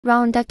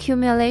Round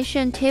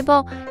accumulation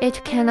table,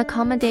 it can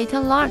accommodate a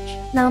large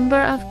number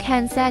of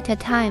cans at a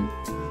time,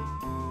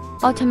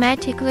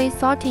 automatically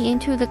sorting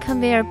into the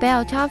conveyor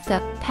belt of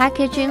the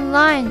packaging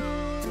line.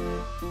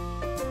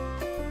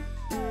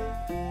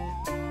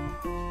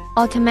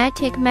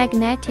 Automatic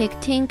magnetic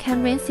tin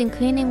can rinsing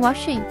cleaning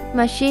washing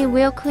machine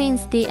will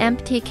cleanse the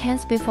empty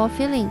cans before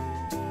filling.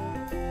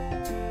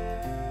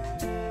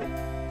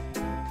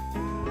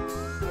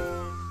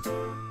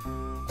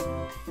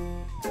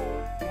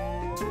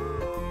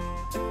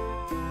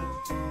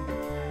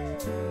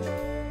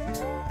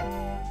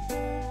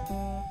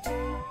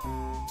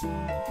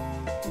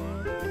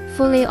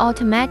 Fully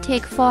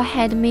automatic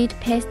four-head meat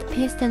paste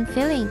piston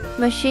filling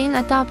machine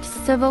adopts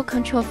servo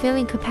control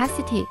filling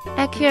capacity,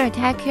 accurate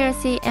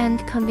accuracy and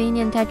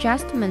convenient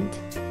adjustment.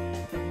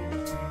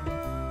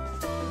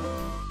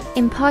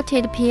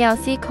 Imported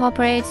PLC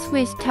cooperates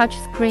with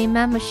touchscreen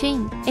and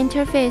machine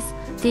interface.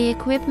 The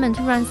equipment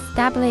runs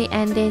stably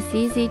and is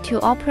easy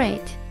to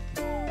operate.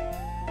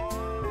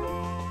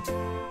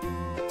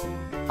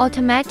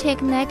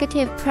 Automatic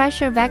negative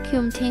pressure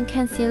vacuum tin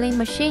can sealing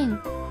machine.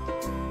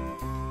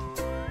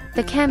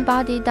 The can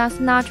body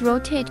does not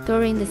rotate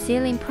during the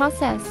sealing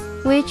process,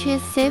 which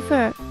is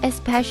safer,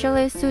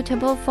 especially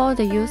suitable for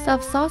the use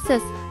of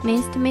sauces,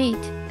 minced meat,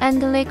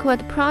 and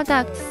liquid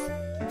products.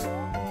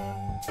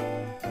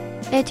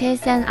 It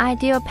is an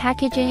ideal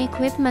packaging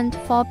equipment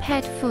for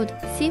pet food,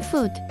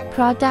 seafood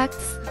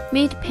products,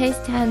 meat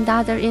paste and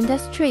other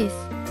industries.